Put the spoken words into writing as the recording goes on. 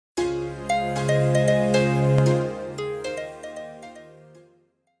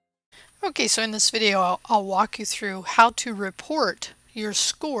Okay, so in this video I'll walk you through how to report your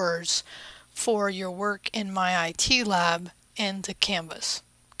scores for your work in MyITLab into Canvas.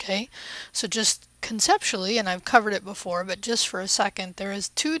 Okay, so just conceptually, and I've covered it before, but just for a second, there is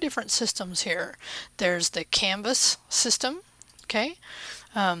two different systems here. There's the Canvas system, okay,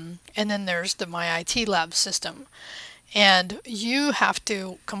 and then there's the MyITLab system. And you have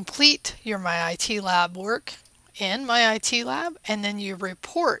to complete your MyITLab work in MyITLab, and then you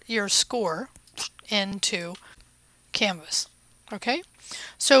report your score into Canvas. Okay,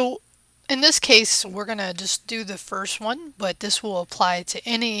 so in this case we're going to just do the first one, but this will apply to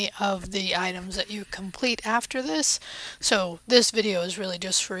any of the items that you complete after this. So this video is really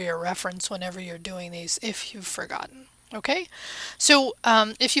just for your reference whenever you're doing these if you've forgotten. Okay, so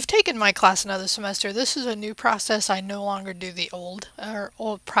if you've taken my class another semester, this is a new process. I no longer do the old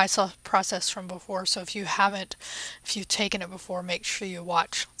process from before. So if you've taken it before, make sure you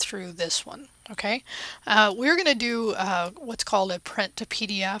watch through this one. Okay, we're going to do what's called a print to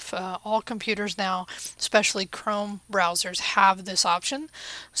PDF. All computers now, especially Chrome browsers, have this option.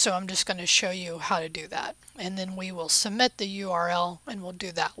 So I'm just going to show you how to do that. And then we will submit the URL and we'll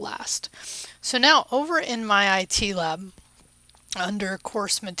do that last. So now over in MyITLab, under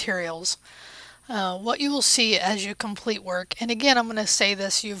course materials, what you will see as you complete work, and again I'm going to say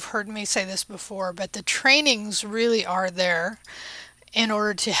this, you've heard me say this before, but the trainings really are there in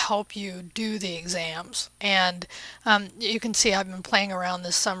order to help you do the exams. And you can see I've been playing around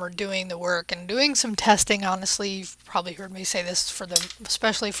this summer doing the work and doing some testing. Honestly, you've probably heard me say this,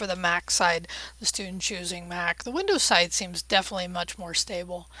 especially for the Mac side, the students using Mac. The Windows side seems definitely much more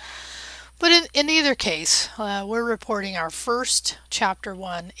stable. But in either case, we're reporting our first Chapter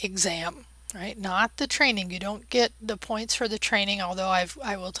 1 exam. Right, not the training. You don't get the points for the training, although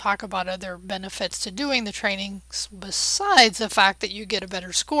I will talk about other benefits to doing the training besides the fact that you get a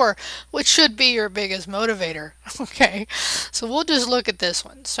better score, which should be your biggest motivator. Okay, so we'll just look at this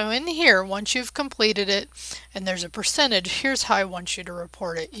one. So in here, once you've completed it and there's a percentage, here's how I want you to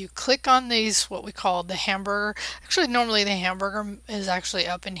report it. You click on these, what we call the hamburger. Actually, normally the hamburger is actually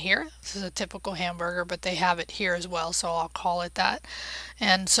up in here. This is a typical hamburger, but they have it here as well, so I'll call it that.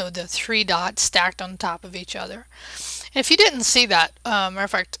 And so the three dots stacked on top of each other. And if you didn't see that, matter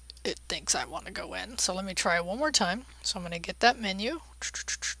of fact, it thinks I want to go in. So let me try one more time. So I'm going to get that menu,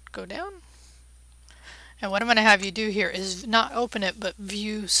 go down. And what I'm going to have you do here is not open it, but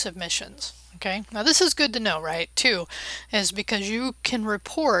view submissions. Okay, now this is good to know, right? Too, is because you can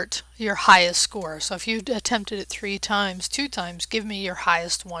report your highest score. So if you attempted it 3 times, 2 times, give me your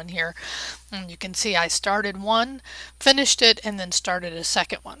highest one here. And you can see I started one, finished it, and then started a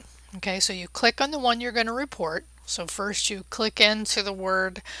second one. Okay, so you click on the one you're going to report. So first you click into the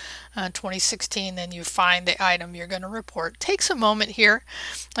word 2016, then you find the item you're going to report. Takes a moment here.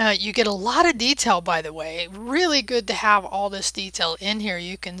 You get a lot of detail, by the way. Really good to have all this detail in here.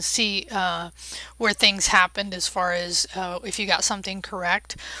 You can see where things happened as far as if you got something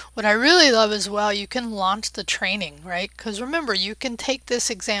correct. What I really love as well, you can launch the training, right? Because remember, you can take this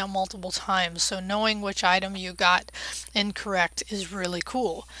exam multiple times, so knowing which item you got incorrect is really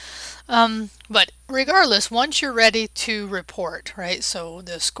cool. But regardless, once you're ready to report, right, so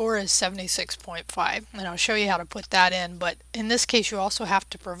the score is 76.5, and I'll show you how to put that in, but in this case you also have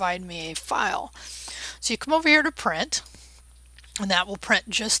to provide me a file. So you come over here to print, and that will print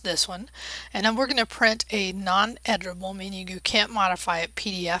just this one, and then we're going to print a non-editable, meaning you can't modify it,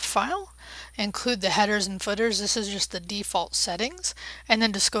 PDF file. Include the headers and footers. This is just the default settings, and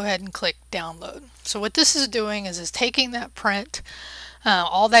then just go ahead and click download. So what this is doing is taking that print,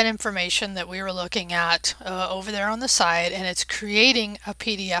 all that information that we were looking at over there on the side, and it's creating a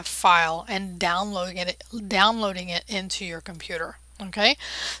PDF file and downloading it into your computer. Okay,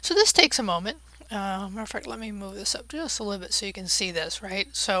 so this takes a moment. Matter of fact, let me move this up just a little bit so you can see this, right?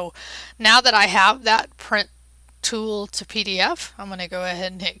 So now that I have that print tool to PDF, I'm going to go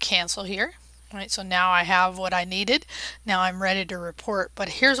ahead and hit cancel here. Right, so now I have what I needed. Now I'm ready to report, but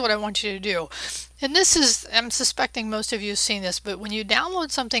here's what I want you to do. And this is, I'm suspecting most of you have seen this, but when you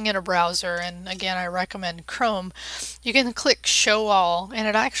download something in a browser, and again I recommend Chrome, you can click show all, and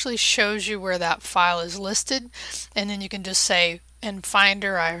it actually shows you where that file is listed, and then you can just say in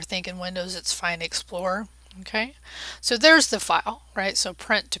Finder, I think in Windows it's Find Explorer. Okay, so there's the file, right? So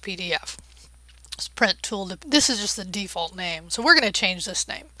print to PDF. Print tool to, this is just the default name, so we're going to change this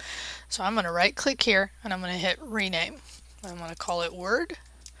name. So I'm going to right click here and I'm going to hit rename. I'm going to call it Word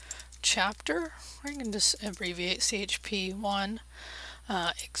Chapter. I can just abbreviate CHP1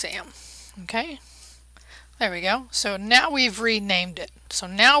 exam. Okay, There we go. So now we've renamed it. So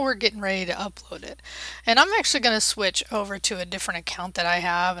now we're getting ready to upload it. And I'm actually going to switch over to a different account that I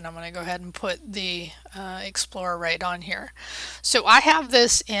have, and I'm going to go ahead and put the Explorer right on here. So I have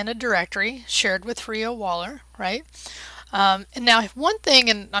this in a directory shared with Rio Waller, right? And now one thing,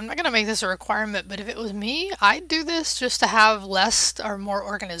 and I'm not going to make this a requirement, but if it was me, I'd do this just to have less or more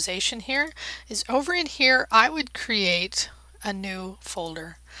organization here, is over in here I would create a new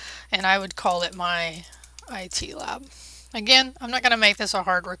folder and I would call it MyITLab. Again, I'm not going to make this a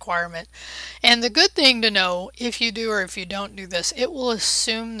hard requirement. And the good thing to know, if you do or if you don't do this, it will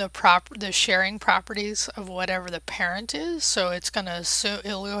assume the sharing properties of whatever the parent is. So it's going to assume,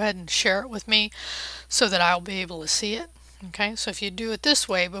 it'll go ahead and share it with me so that I'll be able to see it. Okay, so if you do it this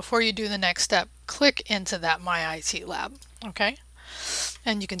way, before you do the next step, click into that MyITLab. Okay,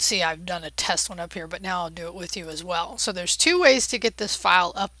 and you can see I've done a test one up here, but now I'll do it with you as well. So there's two ways to get this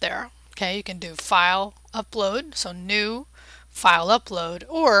file up there. Okay, you can do file upload, so new file upload,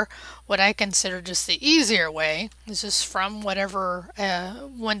 or what I consider just the easier way is just from whatever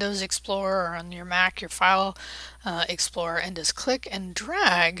Windows Explorer or on your Mac, your file Explorer, and just click and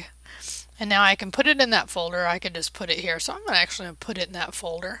drag. And now I can put it in that folder. I could just put it here. So I'm actually going to put it in that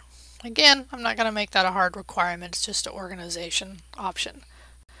folder. Again, I'm not going to make that a hard requirement. It's just an organization option.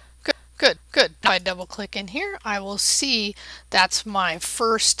 Good, good, good. If I double click in here, I will see that's my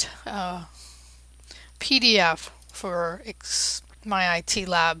first PDF for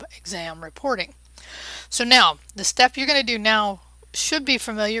MyITLab exam reporting. So now, the step you're going to do now should be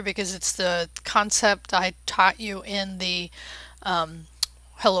familiar because it's the concept I taught you in the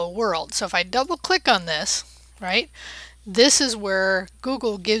Hello World. So if I double click on this, right, this is where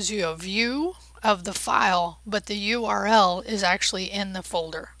Google gives you a view of the file, but the URL is actually in the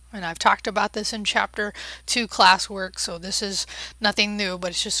folder. And I've talked about this in chapter 2 classwork, so this is nothing new, but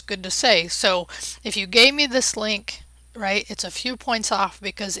it's just good to say. So if you gave me this link, right, it's a few points off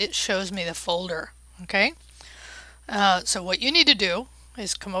because it shows me the folder. Okay, so what you need to do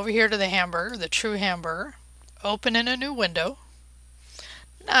is come over here to the hamburger, the true hamburger, open in a new window.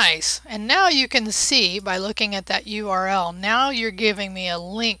 Nice. And now you can see by looking at that URL, now you're giving me a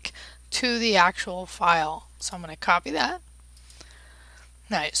link to the actual file. So I'm going to copy that.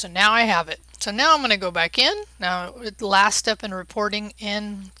 Nice. So now I have it. So now I'm going to go back in. Now the last step in reporting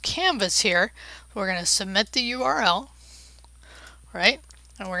in Canvas here, we're going to submit the URL, right?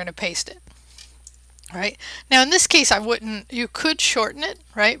 And we're going to paste it. Right? Now in this case you could shorten it,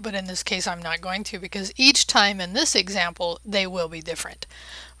 right? But in this case I'm not going to because each time in this example they will be different,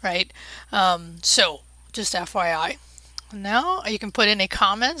 right? So just FYI. Now you can put any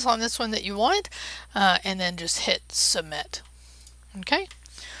comments on this one that you want and then just hit submit. Okay?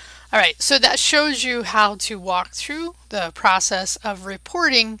 Alright, so that shows you how to walk through the process of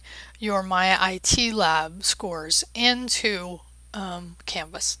reporting your MyITLab scores into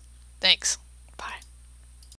Canvas. Thanks.